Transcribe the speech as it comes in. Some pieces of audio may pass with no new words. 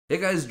Hey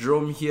guys,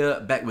 Jerome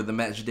here, back with the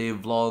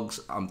Matchday vlogs.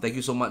 Thank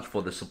you so much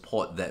for the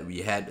support that we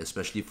had,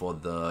 especially for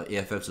the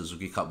AFF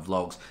Suzuki Cup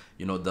vlogs.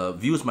 You know, the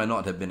views might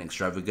not have been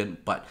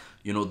extravagant, but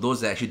you know,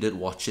 those that actually did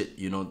watch it,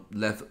 you know,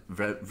 left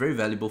very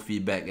valuable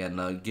feedback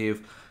and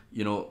gave,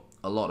 you know,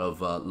 a lot of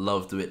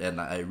love to it,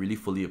 and I really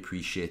fully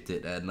appreciate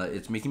it, and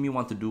it's making me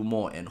want to do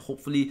more, and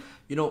hopefully,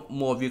 you know,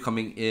 more of you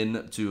coming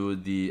in to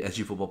the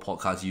SG Football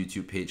Podcast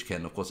YouTube page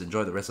can of course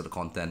enjoy the rest of the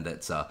content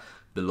that's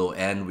below,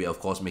 and we're of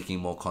course making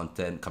more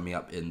content coming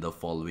up in the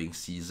following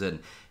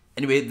season.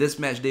 Anyway, this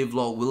matchday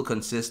vlog will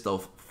consist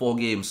of 4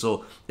 games,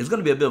 so it's going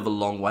to be a bit of a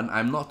long one.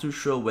 I'm not too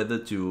sure whether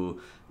to,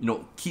 you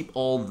know, keep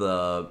all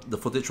the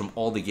footage from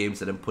all the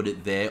games and then put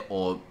it there,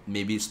 or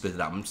maybe split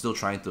it up. I'm still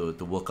trying to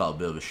work out a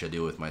bit of a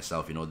schedule with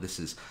myself. You know, this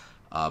is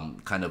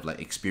kind of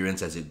like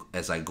experience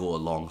as I go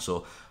along.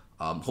 So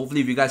hopefully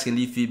if you guys can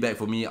leave feedback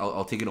for me,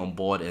 I'll take it on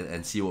board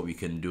and see what we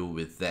can do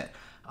with that.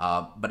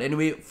 But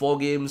anyway, 4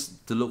 games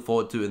to look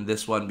forward to in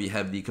this one. We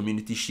have the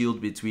Community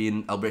Shield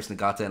between Albirex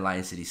Niigata and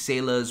Lion City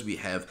Sailors. We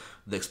have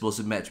the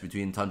explosive match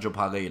between Tanjong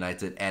Pagar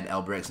United and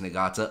Albirex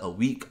Niigata a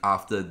week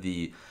after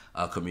the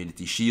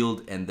Community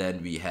Shield. And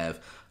then we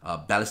have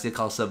Balestier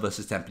Khalsa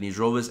versus Tampines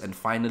Rovers. And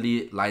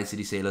finally, Lion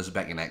City Sailors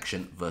back in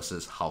action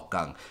versus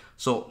Hougang.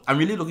 So I'm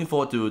really looking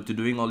forward to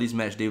doing all these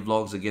matchday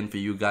vlogs again for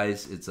you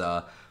guys.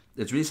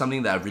 It's really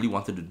something that I really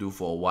wanted to do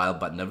for a while,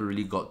 but never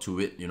really got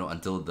to it, you know,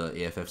 until the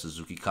AFF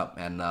Suzuki Cup.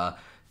 And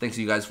thanks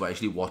to you guys for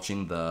actually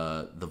watching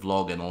the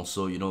vlog and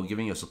also, you know,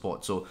 giving your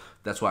support. So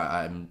that's why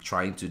I'm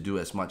trying to do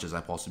as much as I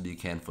possibly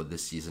can for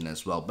this season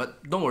as well.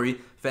 But don't worry,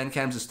 fan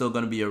cams is still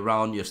going to be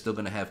around. You're still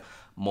going to have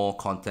more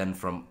content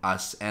from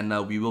us, and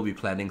we will be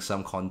planning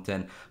some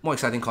content, more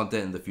exciting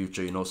content in the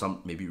future, you know,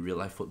 some maybe real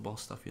life football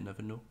stuff, you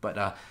never know.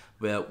 But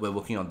we're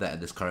working on that at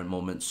this current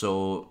moment.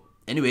 So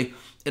anyway,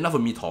 enough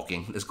of me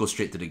talking. Let's go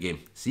straight to the game.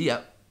 See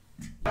ya.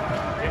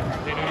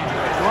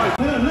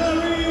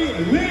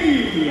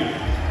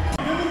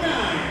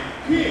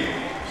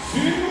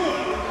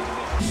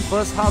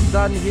 First half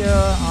done here.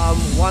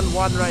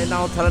 1-1 right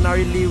now.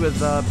 Talanari Lee with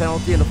the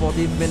penalty in the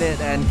 14th minute,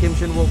 and Kim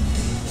Shin-wook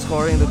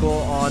scoring the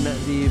goal on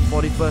the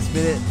 41st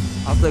minute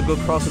after a good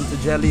cross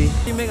into Jelly.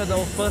 What do you make of the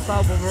first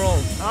half overall?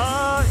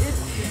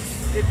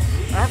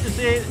 I have to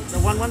say, the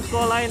 1-1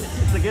 scoreline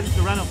is against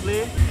the run of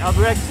play.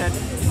 Albirex had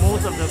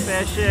most of the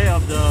fair share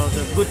of the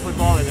good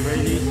football at the very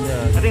least.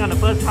 Yeah. I think on the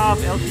first half,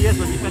 LCS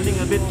was defending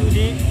a bit too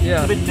deep,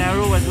 a bit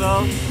narrow as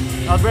well.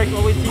 Albirex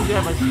always seemed to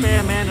have a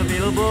spare man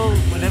available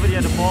whenever they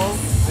had the ball,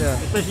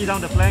 especially down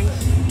the flanks.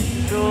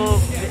 So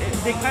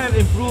they kind of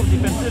improved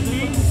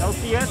defensively,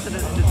 LCS, in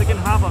the second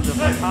half of the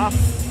first half,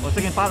 or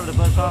second part of the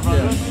first half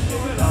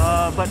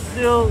rather. But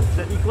still,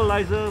 the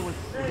equalizer was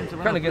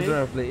kind of gets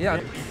around play. Yeah.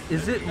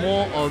 Is it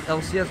more of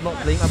LCS not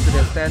playing up to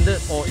their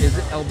standard, or is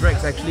it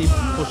Albirex actually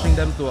pushing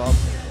them to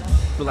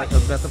like a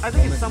better performance? I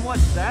think it's somewhat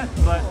that,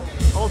 but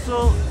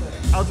also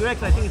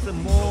Albirex, I think it's a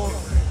more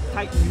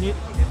tight-knit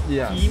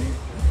team.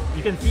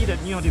 You can see that,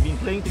 you know, they've been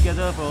playing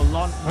together for a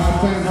long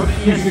time.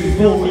 LCS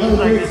still seems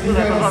like they still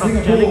have a lot of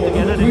gelling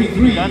together that needs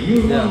to be done.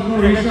 And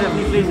that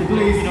definitely plays into,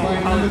 you know,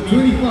 how it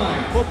be.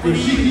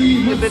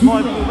 Hopefully a bit more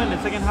improvement in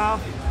the second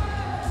half.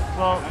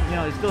 Well, you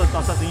know, it's still a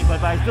toss-up to me,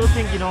 but I still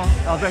think, you know,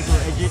 Albirex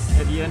will edge it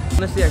at the end.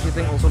 Honestly, I actually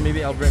think also maybe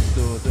Albirex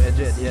to edge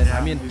it at the end.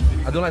 I mean,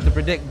 I don't like to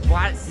predict,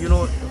 but, you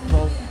know,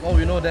 for all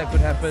we know that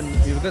could happen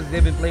because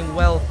they've been playing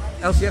well.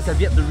 LCS have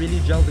yet to really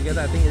gel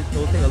together. I think it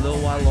will take a little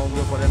while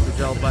longer for them to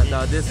gel, but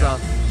this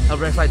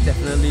Albirex side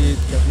definitely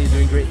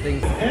doing great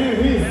things.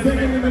 And he's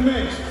second in the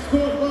match,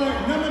 scored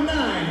by number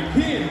 9,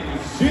 Kim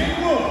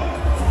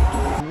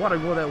Shin-wook. What a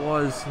goal that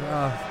was.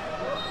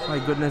 My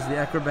goodness, the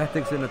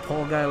acrobatics in a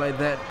tall guy like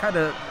that. Kind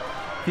of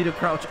Peter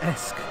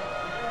Crouch-esque.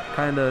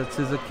 Kind of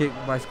scissor kick,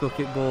 bicycle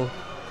kick goal.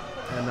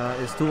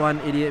 And it's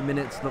 2-1, 88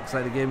 minutes. Looks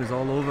like the game is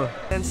all over.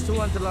 And it's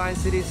 2-1 to Lion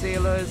City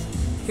Sailors.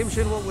 Kim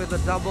Shin-wook with a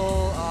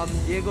double.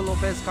 Diego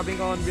Lopez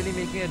coming on, really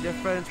making a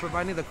difference,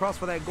 providing the cross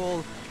for that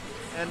goal.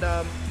 And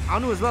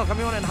Anu as well,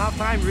 coming on in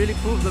half-time, really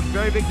proved a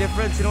very big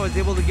difference. You know, is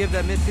able to give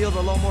that midfield a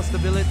lot more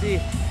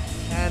stability.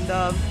 And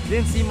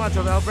didn't see much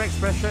of Albirex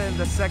pressure in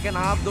the second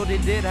half, though they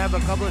did have a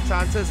couple of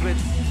chances, which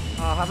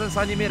Hassan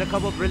Sani made a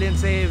couple of brilliant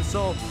saves.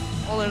 So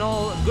all in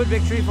all, good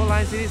victory for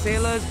Lion City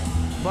Sailors.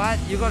 But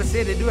you got to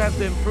say they do have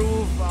to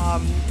improve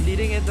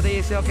leading into the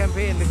ACL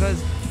campaign,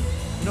 because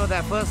you know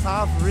that first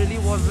half really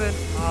wasn't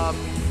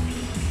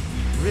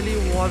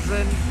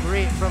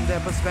great from their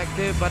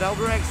perspective. But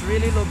Albirex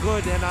really looked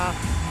good, and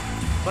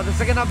but the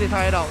second half they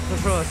tired out for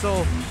sure.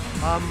 So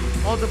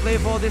all to play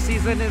for this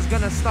season is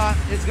gonna start.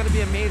 It's gonna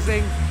be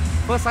amazing.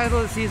 First title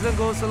of the season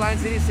goes to Lion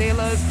City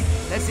Sailors.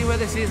 Let's see where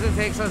the season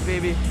takes us,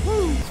 baby.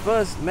 Woo!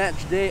 First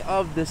match day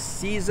of the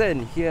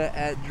season here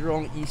at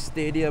Jurong East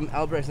Stadium.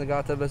 Albirex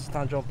Niigata versus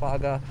Tanjong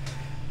Pagar.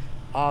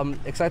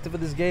 Excited for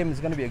this game. It's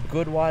gonna be a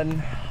good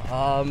one.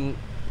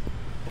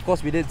 Of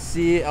course, we did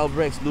see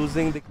Albirex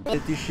losing the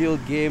Community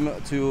Shield game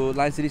to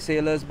Lion City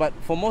Sailors, but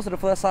for most of the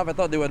first half, I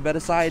thought they were the better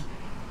side.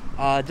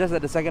 Just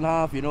at the second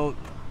half, you know,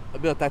 a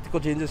bit of tactical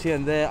changes here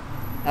and there.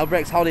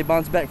 Albrechts, how they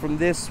bounce back from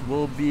this,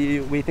 we'll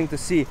be waiting to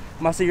see.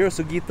 Masahiro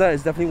Sugita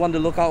is definitely one to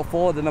look out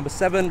for. The number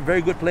 7,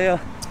 very good player,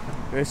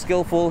 very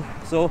skillful.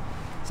 So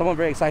someone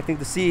very exciting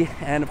to see.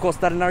 And of course,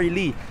 Tadanari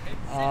Lee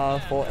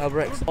for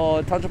Albrechts.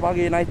 For Tanjong Pagar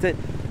United,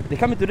 they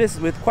come into this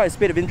with quite a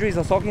spate of injuries. I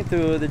was talking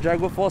to the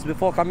Jaguar Force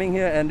before coming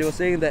here, and they were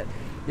saying that,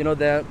 you know,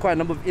 there are quite a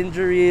number of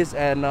injuries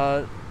and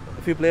a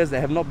few players that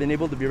have not been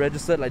able to be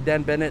registered, like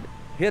Dan Bennett.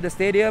 Here at the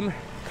stadium,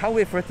 can't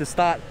wait for it to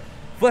start.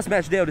 First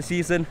match day of the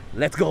season,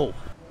 let's go!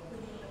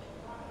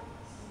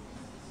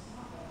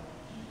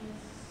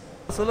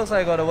 So it looks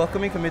like I got a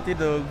welcoming committee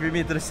to greet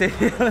me to the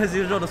stadium. As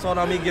usual, the Swan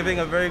Army giving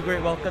a very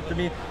great welcome to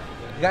me.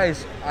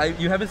 Guys,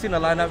 you haven't seen the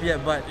lineup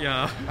yet, but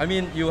yeah, I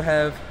mean, you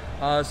have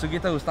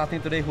Sugita, who's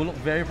starting today, who looked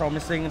very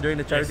promising during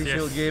the Charity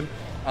Shield game.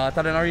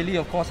 Tadanari Lee,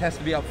 of course, has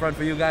to be up front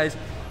for you guys.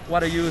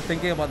 What are you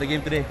thinking about the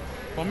game today?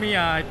 For me,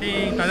 I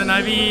think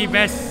Tadanari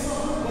best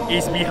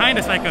is behind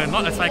the striker,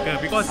 not a striker,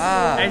 because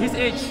at his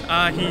age,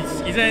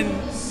 he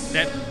isn't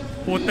that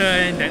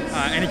potent,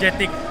 that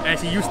energetic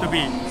as he used to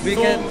be.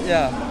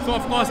 So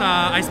of course,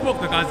 I spoke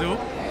to Kazu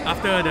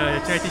after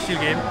the Charity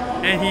Shield game,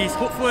 and he's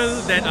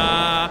hopeful that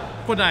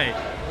Kodai,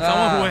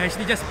 someone who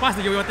actually just passed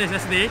the yo-yo test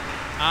yesterday,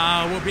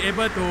 will be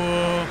able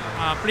to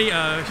play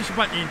a huge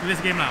part into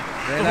this game.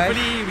 So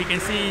hopefully we can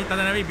see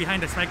Tadanari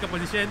behind the striker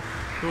position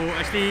to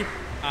actually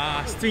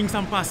string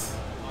some pass.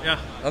 Yeah.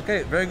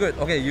 Okay, very good.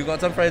 Okay, you got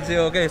some friends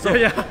here. Okay, so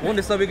won't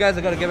disturb you guys.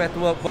 I gotta get back to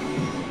work.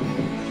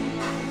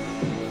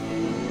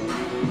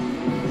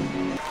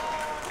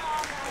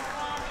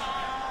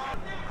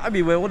 I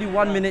mean, we're only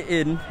 1 minute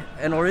in,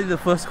 and already the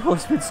first goal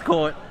has been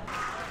scored.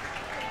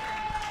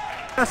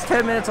 Just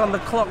 10 minutes on the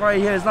clock right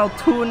here. It's now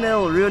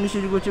 2-0. Ryo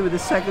Nishiguchi with the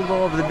second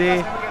goal of the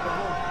day.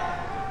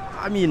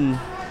 I mean,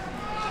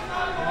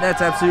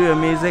 that's absolutely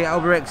amazing.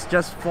 Albrechts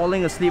just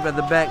falling asleep at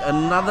the back.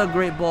 Another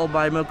great ball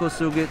by Mirko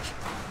Sugic.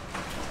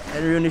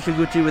 And Ryo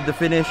Nishiguchi with the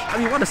finish. I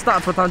mean, what a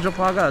start for Tanjong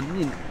Pagar. I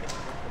mean,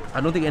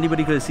 I don't think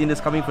anybody could have seen this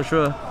coming for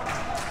sure.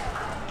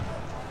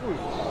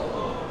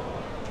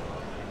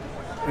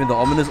 I mean, the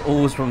ominous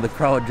O's from the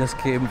crowd just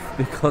came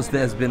because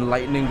there's been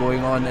lightning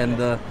going on, and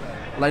the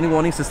lightning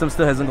warning system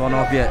still hasn't gone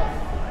off yet.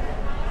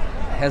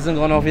 Hasn't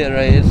gone off yet,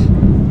 right?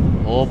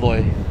 Oh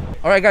boy.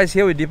 Alright guys,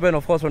 here with Deepan,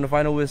 of course, from the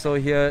final whistle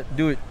here.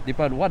 Dude,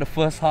 Deepan, what a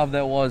first half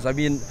that was. I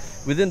mean,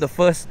 within the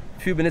first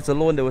few minutes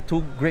alone, there were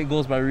 2 great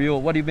goals by Rio.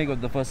 What do you make of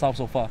the first half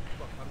so far?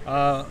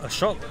 A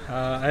shock.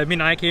 I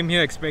mean, I came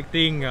here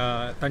expecting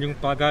Tanjong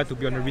Pagar to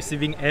be on the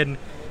receiving end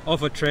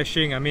of a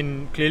thrashing. I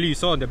mean, clearly you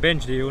saw on the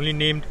bench, they only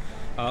named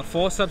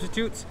 4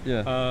 substitutes, 2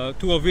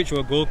 of which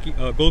were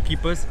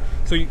goalkeepers.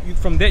 So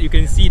from that you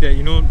can see that,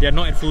 you know, they're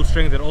not at full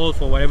strength at all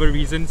for whatever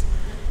reasons.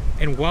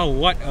 And wow,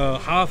 what a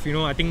half. You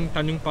know, I think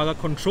Tanjong Pagar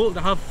controlled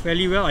the half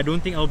fairly well. I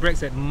don't think Albrechts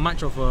had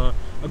much of a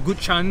good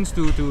chance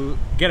to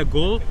get a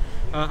goal.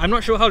 I'm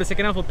not sure how the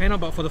second half will pan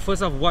out, but for the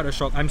first half, what a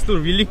shock. I'm still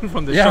reeling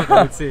from the shock,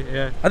 I would say.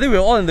 I think we were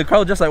all in the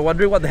crowd just like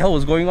wondering what the hell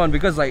was going on,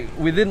 because like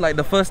within like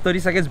the first 30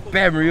 seconds,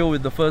 bam, Rio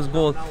with the first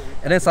goal,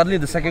 and then suddenly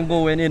the second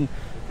goal went in.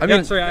 I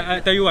mean, sorry, I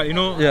tell you what, you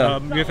know,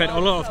 we've had a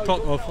lot of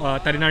talk of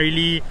Tadanari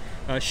Lee,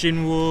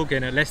 Shin Wook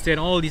and Lester and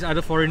all these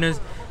other foreigners.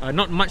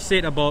 Not much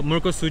said about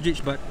Mirko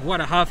Sugic, but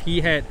what a half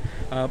he had.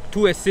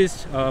 2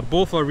 assists,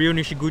 both for Ryo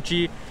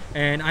Nishiguchi,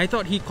 and I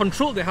thought he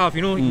controlled the half,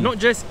 you know, not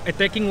just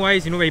attacking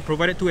wise, you know, where he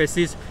provided 2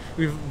 assists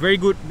with very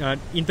good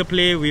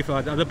interplay with the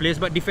other players,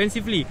 but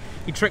defensively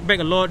he tracked back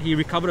a lot, he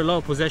recovered a lot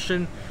of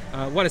possession.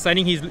 What a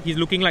signing he's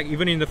looking like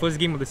even in the first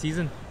game of the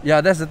season.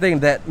 Yeah, that's the thing,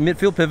 that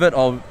midfield pivot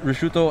of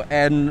Rishuto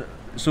and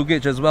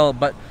Sugic as well,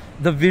 but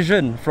the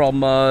vision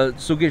from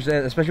Sugic,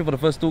 especially for the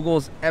first 2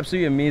 goals,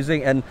 absolutely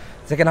amazing, and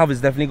second half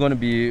is definitely going to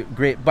be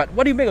great. But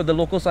what do you make of the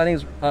local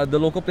signings, the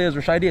local players,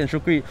 Rushaidi and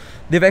Shukri?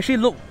 They've actually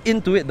looked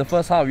into it the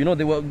first half, you know,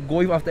 they were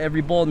going after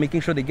every ball,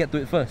 making sure they get to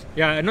it first.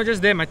 Yeah, and not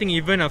just them, I think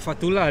even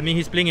Fatullah, I mean,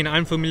 he's playing in an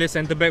unfamiliar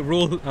centre-back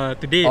role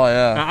today.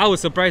 I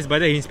was surprised by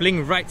that. He's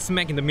playing right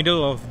smack in the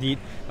middle of the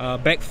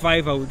back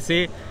 5, I would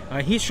say.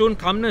 He's shown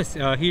calmness,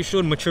 he's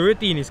shown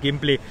maturity in his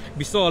gameplay.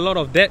 We saw a lot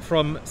of that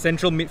from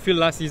central midfield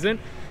last season.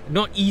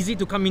 Not easy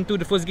to come into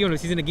the first game of the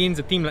season against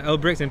a team like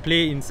Albrechts and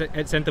play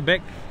at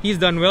centre-back. He's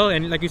done well,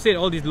 and like you said,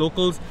 all these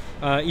locals,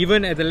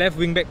 even at the left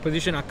wing-back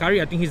position,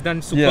 Akari, I think he's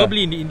done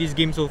superbly in this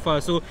game so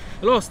far. So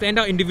a lot of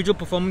standout individual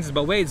performances,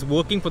 but where it's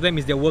working for them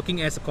is they're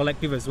working as a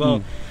collective as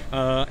well.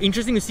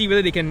 Interesting to see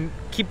whether they can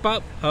keep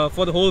up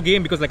for the whole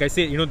game, because like I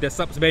said, you know, their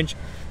subs bench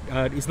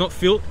is not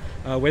filled.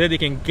 Whether they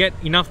can get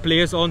enough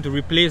players on to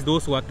replace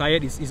those who are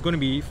tired is going to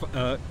be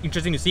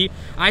interesting to see.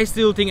 I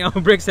still think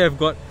Albrechts have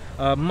got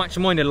much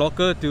more in the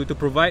locker to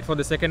provide for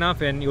the second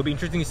half, and it'll be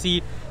interesting to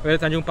see whether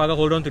Tanjong Pagar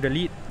hold on to the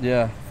lead.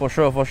 Yeah, for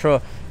sure, for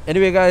sure.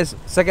 Anyway guys,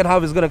 second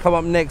half is going to come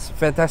up next.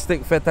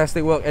 Fantastic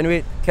work.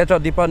 Anyway, catch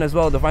out Deepan as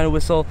well, the final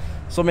whistle.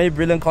 So many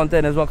brilliant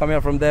content as well coming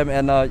up from them,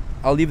 and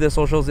I'll leave their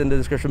socials in the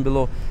description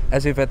below.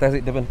 Absolutely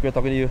fantastic, Deepan. Great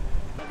talking to you.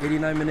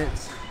 89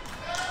 minutes,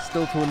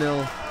 still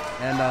 2-0.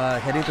 And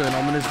heading to an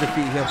ominous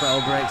defeat here for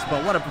Albrechts.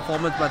 But what a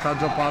performance by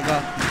Tanjong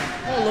Pagar.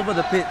 All over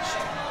the pitch.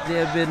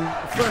 They have been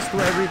first to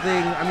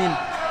everything. I mean,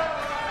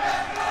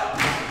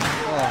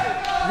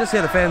 just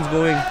hear the fans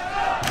going.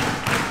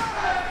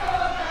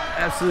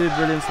 Absolutely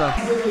brilliant stuff.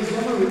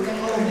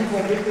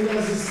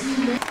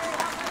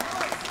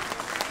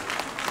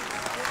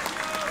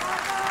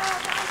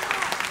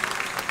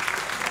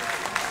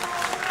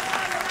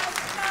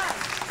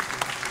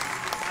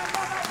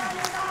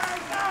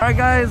 Alright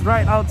guys,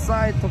 right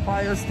outside Toa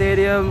Payoh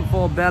Stadium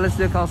for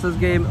Balestier Khalsa's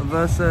game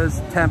versus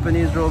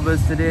Tampines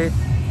Rovers today.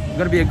 It's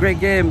going to be a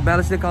great game.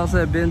 Balestier Khalsa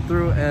have been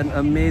through an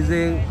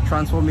amazing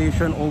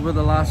transformation over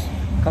the last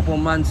couple of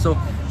months, so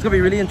it's going to be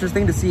really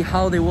interesting to see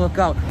how they work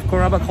out.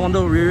 Koraba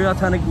Kondo, Ryuya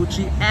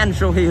Taniguchi and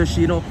Shohei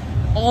Hoshino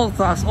all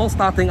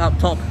starting up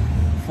top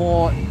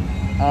for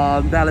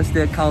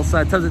Balestier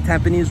Khalsa. In terms of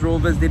Tampines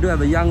Rovers, they do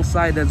have a young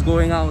side that's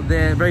going out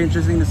there. Very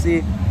interesting to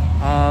see.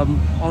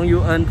 Ong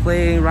Yu Eun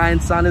playing, Ryan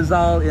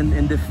Sanizal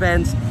in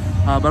defense,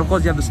 but of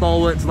course you have the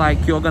stalwarts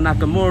like Kyoga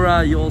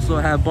Nakamura. You also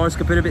have Boris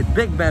Kapitovic,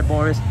 big bad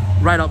Boris,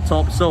 right up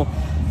top. So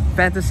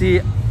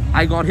fantasy,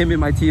 I got him in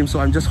my team, so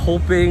I'm just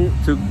hoping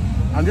to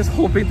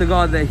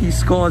God that he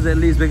scores at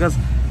least, because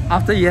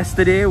after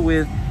yesterday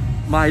with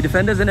my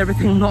defenders and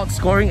everything not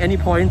scoring any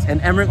points and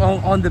Emmerich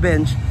Ong on the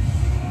bench,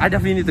 I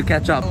definitely need to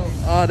catch up.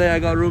 There I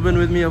got Ruben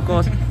with me, of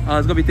course.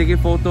 He's gonna be taking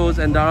photos,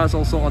 and Dara's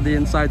also on the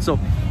inside, so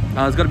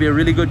it's going to be a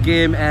really good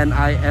game, and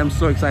I am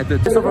so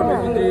excited. So from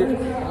MPG,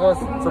 of course,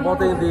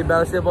 supporting the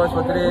Balestier boys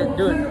for today.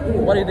 Dude,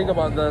 what do you think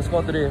about the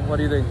score today? What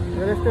do you think?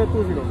 Balestier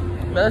 2-0.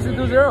 Balestier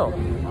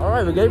 2-0.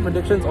 Alright, we're getting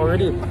predictions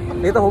already.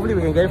 Later, hopefully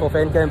we can get it for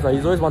fan cams.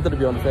 He's always wanted to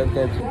be on the fan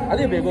cams. I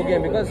think it'll be a good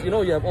game because, you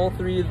know, you have all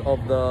three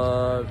of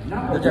the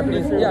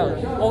Japanese.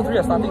 Yeah, all three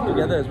are starting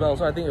together as well,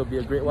 so I think it'll be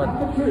a great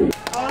one.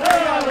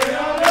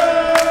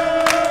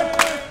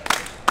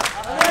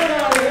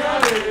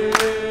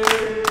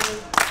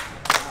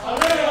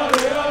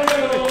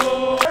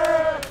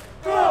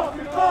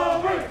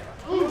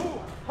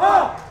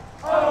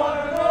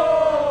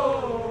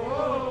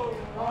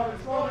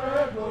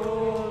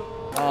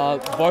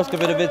 Boris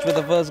Kapitovic with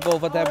the first goal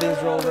for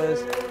Tampines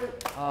Rovers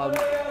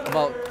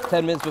about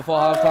 10 minutes before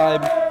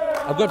halftime.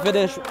 A good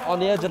finish on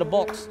the edge of the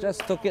box,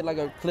 just took it like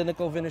a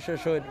clinical finisher,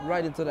 showed it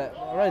right into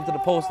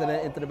the post and then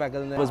into the back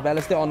of the net.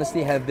 Balestier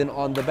honestly have been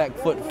on the back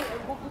foot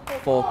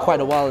for quite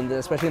a while, and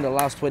especially in the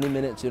last 20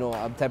 minutes, you know,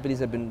 Tampines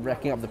have been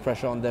racking up the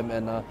pressure on them,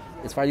 and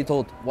it's finally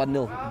told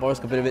 1-0. Boris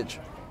Kapitovic,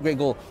 great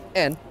goal,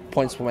 and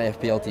points for my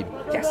FPL team.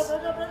 Yes!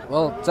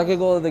 Well, second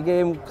goal of the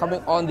game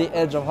coming on the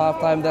edge of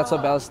halftime. That's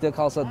what Balestier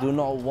Khalsa do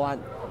not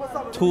want.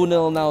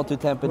 2-0 now to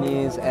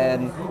Tampines,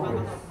 and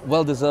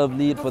well-deserved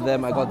lead for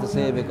them, I got to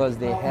say, because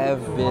they have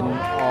been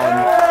on,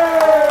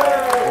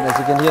 and as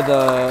you can hear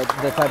the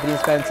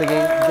Tampines fans singing,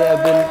 they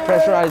have been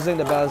pressurizing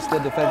the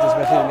Balestier defense,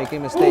 especially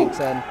making mistakes,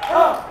 and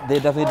they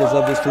definitely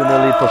deserve this 2-0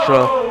 lead for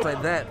sure.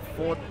 Like that,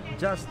 for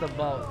just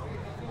about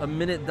a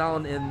minute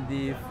down in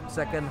the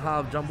second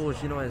half, Jumbo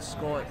Hoshino has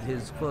scored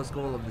his first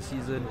goal of the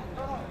season.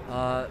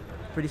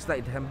 Pretty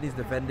slight Tampines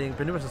defending,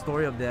 pretty much the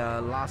story of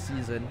their last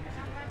season.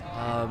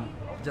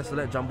 Just to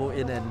let Jumbo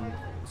in and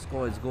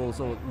score his goal.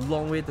 So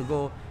long way to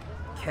go.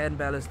 Can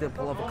Balestier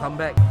pull off a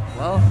comeback?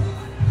 Well,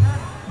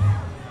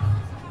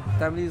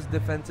 Tampines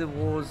defensive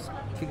woes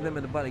kick them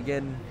in the butt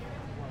again.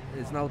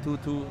 It's now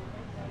 2-2,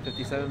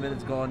 57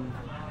 minutes gone.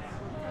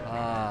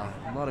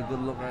 Not a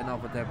good look right now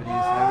for Tampines.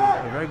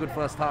 Having a very good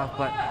first half,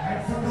 but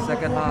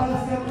second half,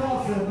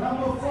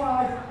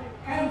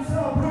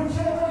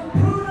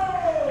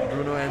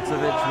 Bruno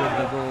Ancevic with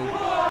the goal.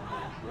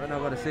 Right now,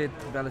 I've got to say,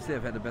 Balestier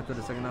have had the better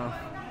the second half.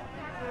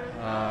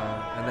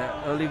 And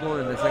that early goal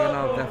in the second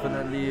half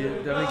definitely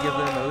give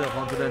them a little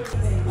confidence.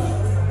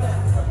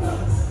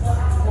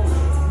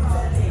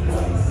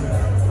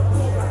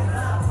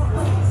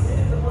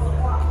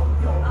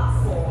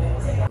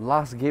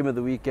 Last game of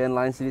the weekend,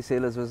 Lion City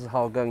Sailors versus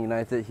Hougang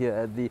United here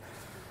at the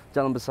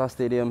Jalan Besar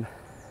Stadium.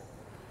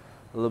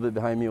 A little bit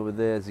behind me over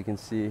there, as you can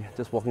see,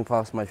 just walking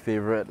past my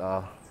favourite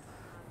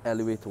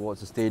alleyway towards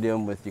the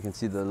stadium, with you can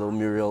see the little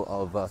mural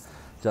of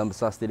Jalan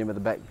Besar Stadium at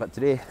the back. But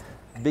today,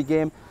 big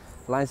game,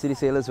 Lion City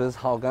Sailors versus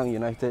Hougang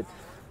United.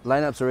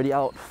 Lineup's already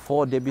out.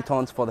 4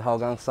 debutants for the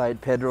Hougang side.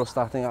 Pedro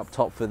starting up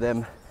top for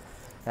them.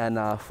 And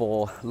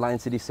for Lion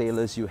City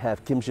Sailors, you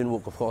have Kim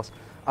Jin-wook, of course,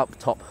 up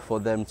top for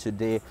them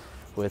today,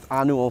 with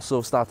Anu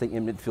also starting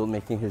in midfield,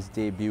 making his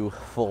debut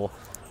for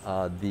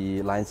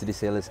the Lion City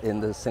Sailors in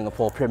the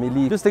Singapore Premier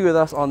League. Do stick with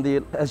us on the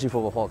SG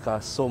Football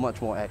Podcast. So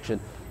much more action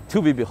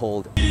to be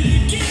behold.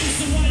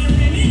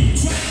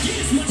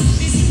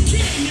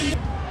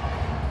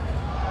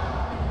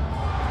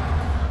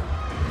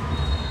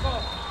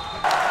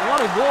 What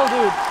a goal,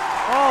 dude!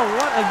 Oh,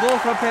 what a goal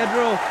from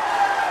Pedro!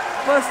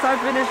 First time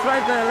finish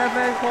right there, left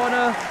hand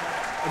corner.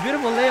 A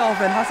beautiful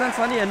layoff, and Hassan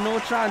Sani had no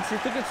chance. He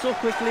took it so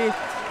quickly,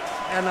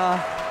 and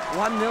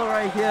 1-0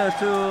 right here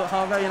to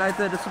Hougang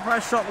United. A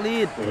surprise shock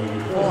lead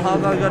for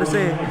Hougang, gotta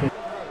say.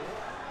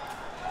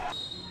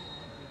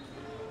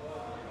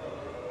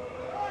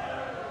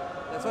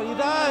 That's what he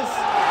does.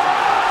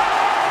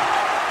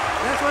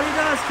 That's what he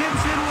does. Kim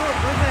Jin-wook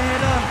with the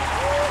header.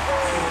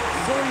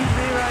 So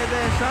easy right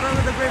there. Shout out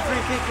with a great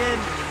free kick in.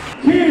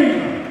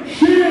 Kim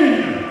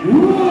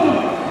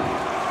Jin-wook.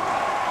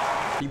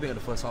 feedback of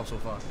the first half so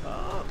far?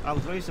 I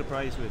was very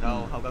surprised with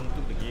how Hougang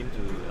took the game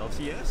to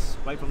LCS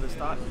right from the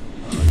start.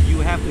 You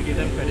have to give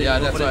them credit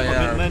for the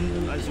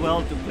commitment as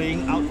well to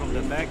playing out from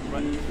the back.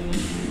 Right?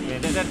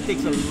 And that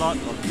takes a lot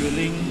of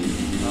drilling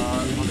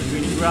on the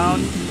training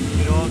ground,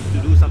 you know,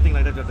 to do something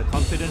like that, to have the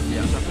confidence to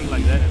do something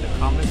like that and the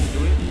calmness to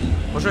do it.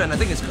 For sure, and I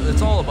think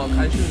it's all about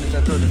Kaishu in the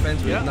central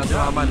defense with Nazim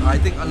Ahmad. I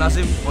think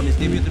Nazim on his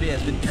debut today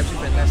has been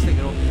absolutely fantastic,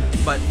 you know.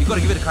 But you got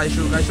to give it to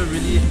Kaishu. Kaishu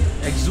really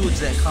exudes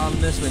that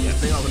calmness when he's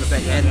playing out on the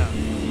back. And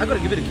I got to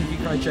give it to Kiki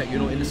Krajcek, you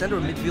know. In the center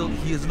of midfield,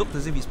 he has looked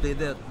as if he's played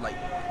there, like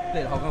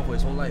played Hougang for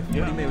his whole life. What do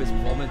you make of his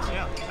performance?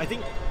 Yeah, I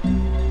think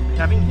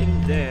having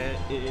him there,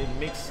 it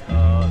makes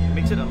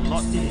it a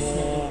lot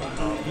more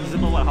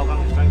feasible what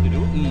Hougang is trying to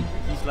do.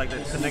 He's like the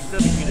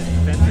connector between the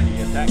defense and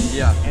the attack.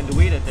 Yeah. And the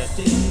way that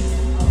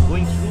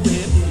going through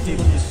him, he's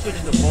able to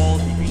switch the ball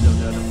between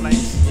the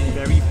flanks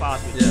very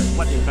fast, which is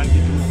what they're trying to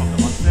do from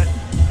the onset.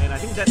 And I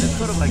think that's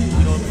sort of like,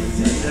 you know,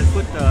 that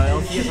put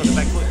LCS on the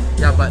back foot.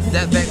 Yeah, but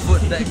that back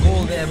foot, that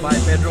goal there by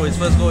Pedro, his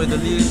first goal in the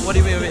league. What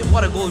do you mean?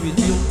 What a goal! We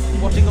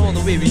watching all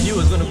the way, we knew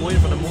it was going to go in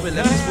from the moment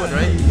left his foot,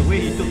 right? The way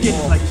he took it,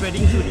 it's like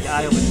threading through the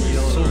eye of the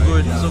field. So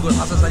good, so good.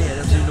 Hassan Sani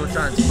had absolutely no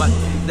chance. But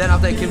then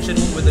after Kim Shin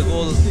with the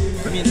goal,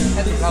 I mean, it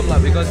had to come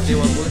because they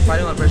were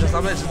fighting on pressure.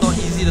 Sometimes it's not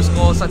easy to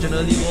score such an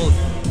early goal.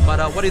 But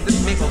what do you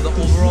make of the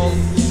overall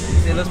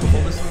Sailors'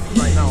 performance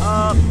right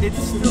now? It's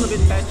still a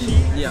bit patchy.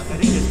 Yeah. I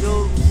think there's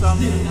still some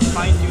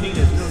fine-tuning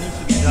that still needs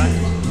to be done.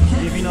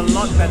 They've been a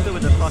lot better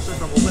with the crosses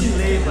from open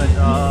play, but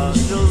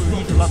still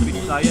leaves a lot to be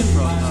desired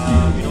from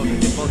you know, the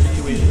tip ball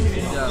situations.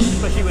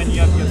 Especially when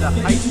you have the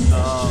height.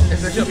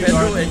 Especially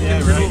Pedro and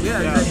Kim Shin.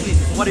 Exactly.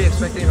 What are you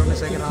expecting from the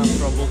second half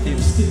from both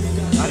teams?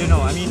 I don't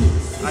know. I mean,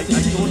 I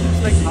don't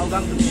expect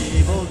Hougang to be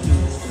able to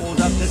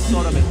hold up this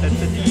sort of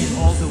intensity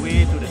all the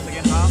way to the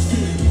second half.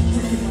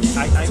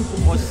 I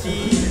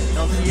foresee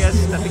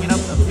LCS stepping it up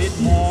a bit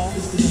more,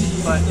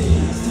 but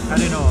I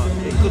don't know.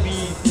 It could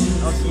be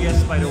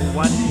LCS by the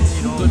one,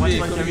 you know,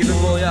 one carry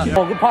goal.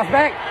 Oh, good pass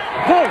back.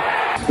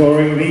 Go!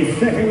 Scoring the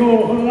second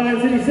goal for the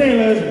Lion City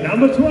Sailors,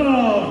 number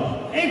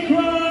 12,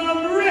 Ikram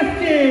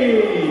Rifki.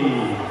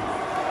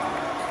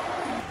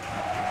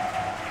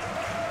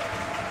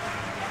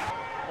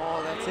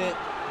 Oh, that's it.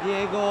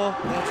 Diego,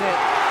 that's it.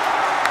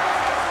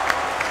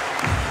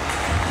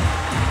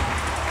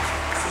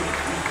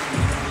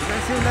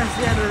 That's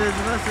the end of the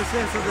first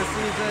assist of the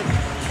season.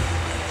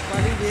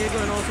 Finding Diego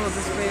in all sorts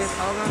of space.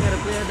 Hougang had a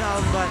player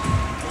down, but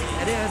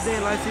at the end of the day,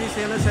 Lion City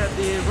Sailors had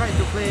the right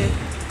to play.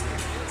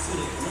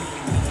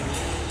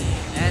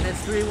 And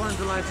it's 3-1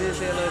 to Lion City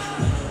Sailors.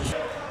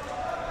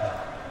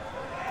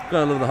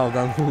 Gotta love the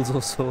Hougang rules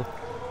also.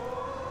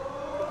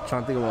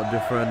 Trying to think about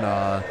different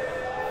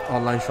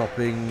online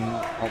shopping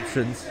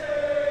options.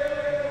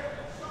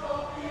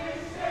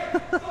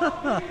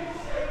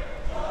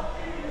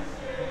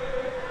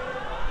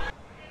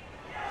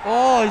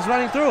 Oh, he's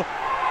running through.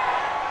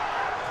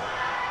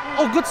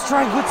 Oh, good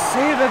strike, good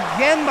save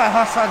again by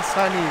Hassan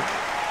Sani.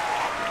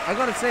 I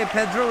gotta say,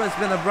 Pedro has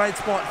been a bright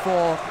spot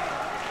for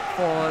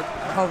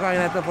Hougang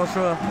United for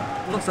sure.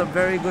 Looks a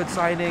very good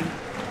signing.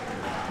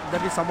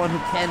 That'll be someone who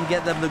can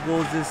get them the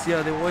goals this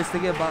year. They were always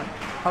thinking about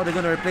how they're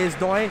gonna replace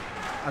Doi.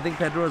 I think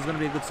Pedro is gonna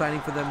be a good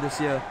signing for them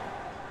this year.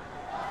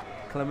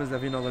 Clemens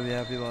definitely not gonna be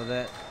happy about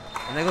that.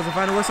 And there goes the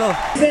final whistle.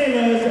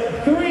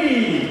 Sailors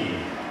 3.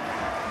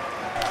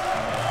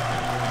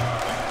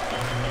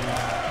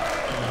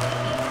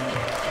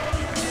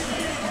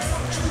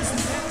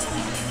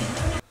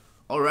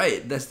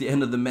 Alright, that's the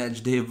end of the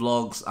Matchday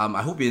vlogs.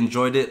 I hope you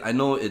enjoyed it. I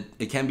know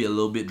it can be a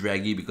little bit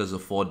draggy because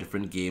of 4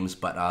 different games,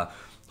 but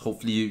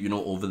hopefully, you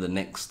know, over the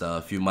next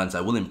few months,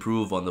 I will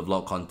improve on the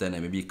vlog content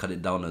and maybe cut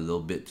it down a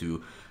little bit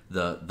to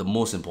the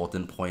most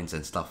important points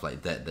and stuff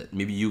like that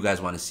maybe you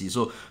guys want to see.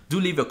 So do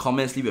leave your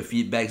comments, leave your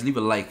feedbacks, leave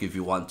a like if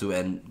you want to,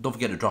 and don't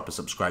forget to drop a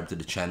subscribe to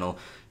the channel.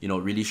 You know,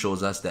 it really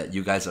shows us that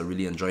you guys are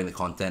really enjoying the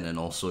content, and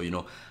also, you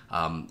know,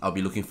 I'll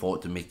be looking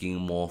forward to making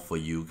more for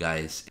you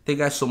guys. Thank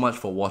you guys so much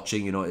for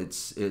watching. You know,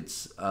 it's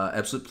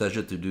absolute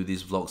pleasure to do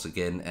these vlogs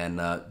again, and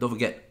don't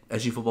forget,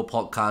 SG Football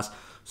Podcast,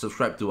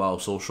 subscribe to our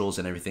socials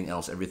and everything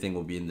else. Everything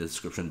will be in the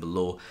description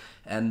below.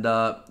 And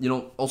you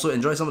know, also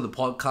enjoy some of the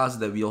podcasts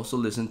that we also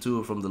listen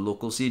to from the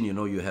local scene. You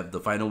know, you have the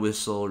Final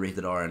Whistle,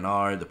 Rated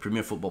R&R, the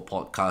Premier Football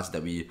Podcast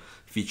that we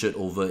featured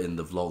over in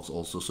the vlogs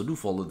also, so do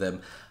follow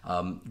them.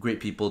 Great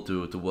people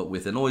to work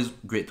with, and always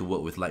great to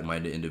work with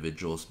like-minded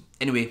individuals.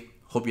 Anyway,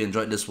 hope you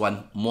enjoyed this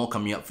one. More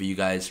coming up for you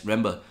guys.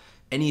 Remember,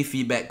 any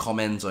feedback,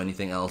 comments, or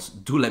anything else,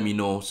 do let me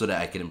know so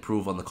that I can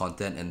improve on the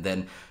content, and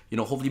then, you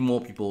know, hopefully more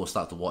people will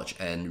start to watch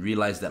and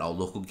realize that our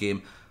local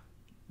game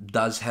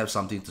does have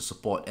something to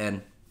support.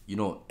 And, you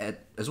know,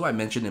 as what I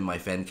mentioned in my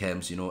fan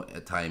cams, you know,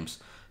 at times,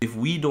 if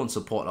we don't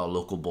support our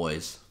local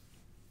boys,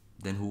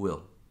 then who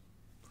will?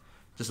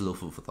 Just a little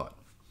food for thought.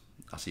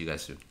 I'll see you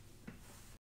guys soon.